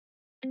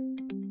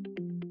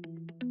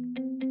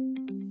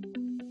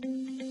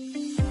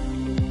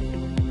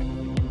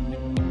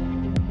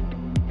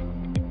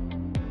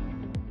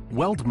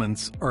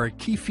Weldments are a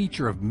key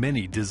feature of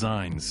many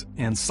designs,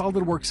 and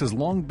Solidworks has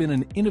long been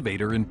an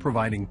innovator in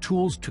providing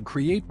tools to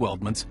create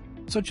weldments,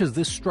 such as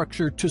this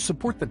structure to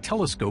support the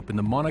telescope in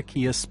the Mauna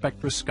Kea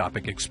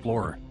Spectroscopic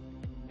Explorer.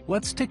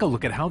 Let's take a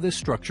look at how this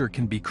structure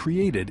can be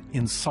created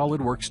in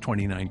SolidWorks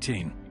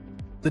 2019.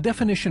 The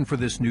definition for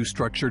this new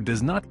structure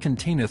does not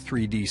contain a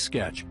 3D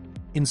sketch.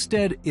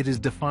 Instead, it is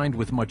defined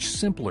with much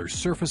simpler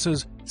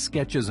surfaces,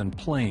 sketches, and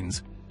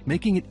planes,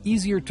 making it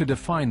easier to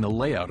define the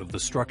layout of the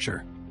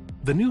structure.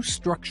 The new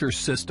structure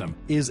system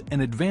is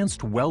an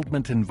advanced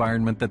weldment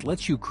environment that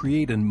lets you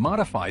create and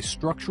modify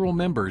structural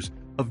members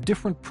of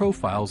different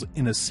profiles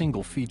in a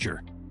single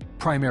feature.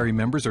 Primary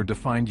members are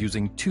defined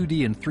using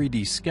 2D and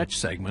 3D sketch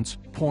segments,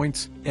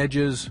 points,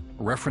 edges,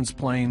 reference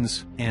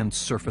planes, and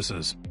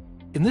surfaces.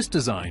 In this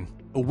design,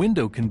 a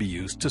window can be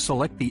used to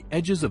select the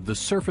edges of the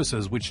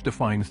surfaces which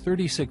define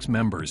 36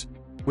 members,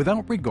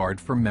 without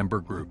regard for member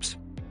groups.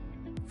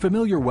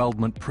 Familiar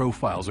weldment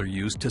profiles are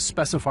used to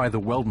specify the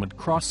weldment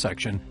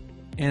cross-section,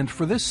 and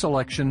for this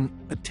selection,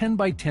 a 10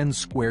 by 10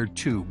 square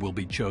tube will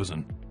be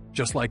chosen.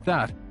 Just like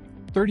that,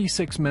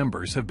 36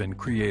 members have been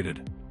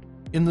created.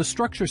 In the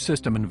structure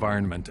system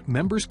environment,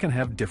 members can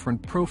have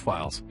different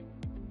profiles.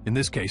 In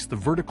this case, the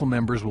vertical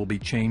members will be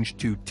changed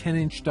to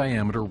 10-inch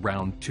diameter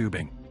round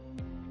tubing.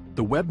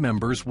 The web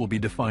members will be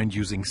defined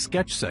using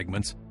sketch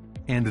segments,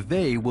 and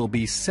they will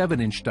be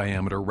 7-inch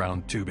diameter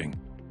round tubing.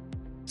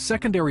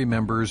 Secondary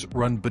members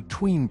run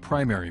between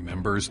primary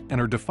members and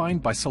are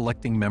defined by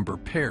selecting member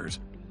pairs.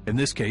 In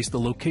this case, the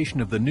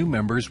location of the new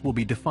members will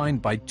be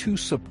defined by 2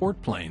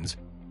 support planes,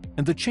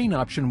 and the chain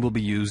option will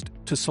be used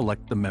to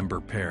select the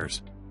member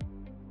pairs.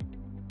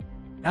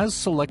 As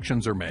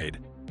selections are made,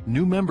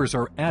 new members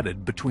are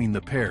added between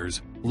the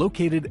pairs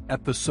located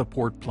at the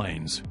support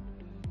planes.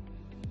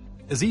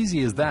 As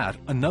easy as that,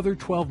 another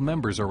 12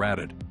 members are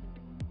added.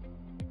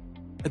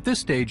 At this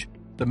stage,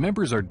 the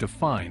members are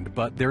defined,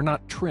 but they're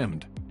not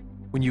trimmed.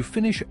 When you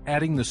finish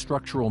adding the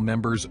structural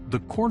members, the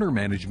corner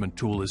management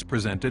tool is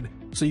presented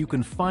so you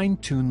can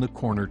fine-tune the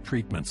corner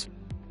treatments.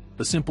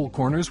 The simple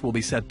corners will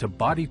be set to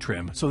body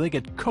trim so they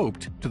get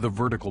coped to the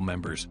vertical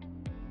members.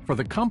 For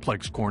the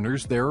complex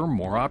corners, there are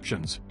more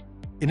options.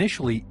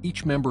 Initially,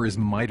 each member is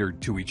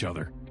mitered to each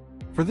other.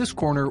 For this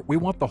corner, we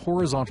want the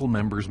horizontal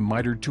members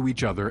mitered to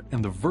each other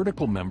and the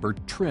vertical member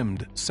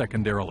trimmed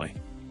secondarily.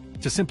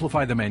 To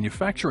simplify the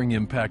manufacturing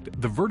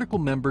impact, the vertical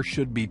member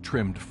should be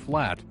trimmed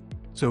flat,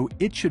 so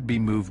it should be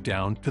moved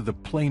down to the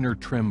planar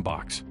trim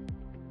box.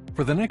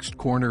 For the next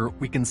corner,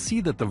 we can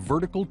see that the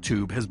vertical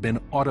tube has been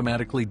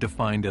automatically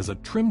defined as a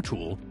trim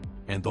tool,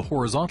 and the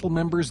horizontal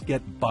members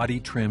get body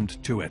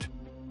trimmed to it.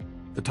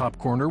 The top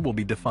corner will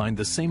be defined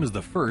the same as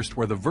the first,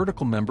 where the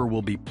vertical member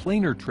will be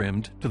planar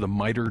trimmed to the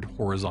mitered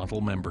horizontal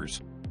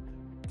members.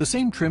 The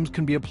same trims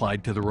can be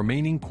applied to the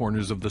remaining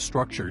corners of the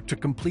structure to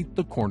complete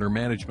the corner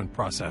management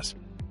process.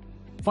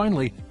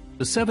 Finally,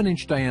 the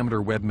 7-inch diameter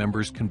web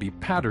members can be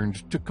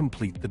patterned to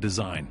complete the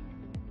design.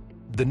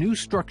 The new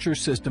structure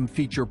system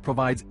feature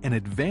provides an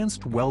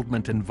advanced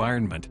weldment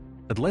environment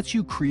that lets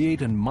you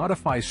create and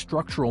modify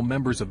structural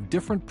members of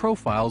different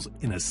profiles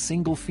in a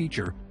single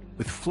feature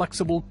with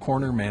flexible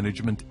corner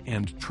management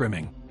and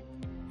trimming.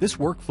 This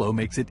workflow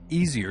makes it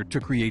easier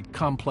to create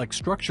complex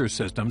structure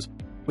systems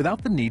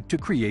without the need to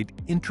create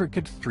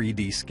intricate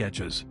 3D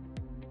sketches.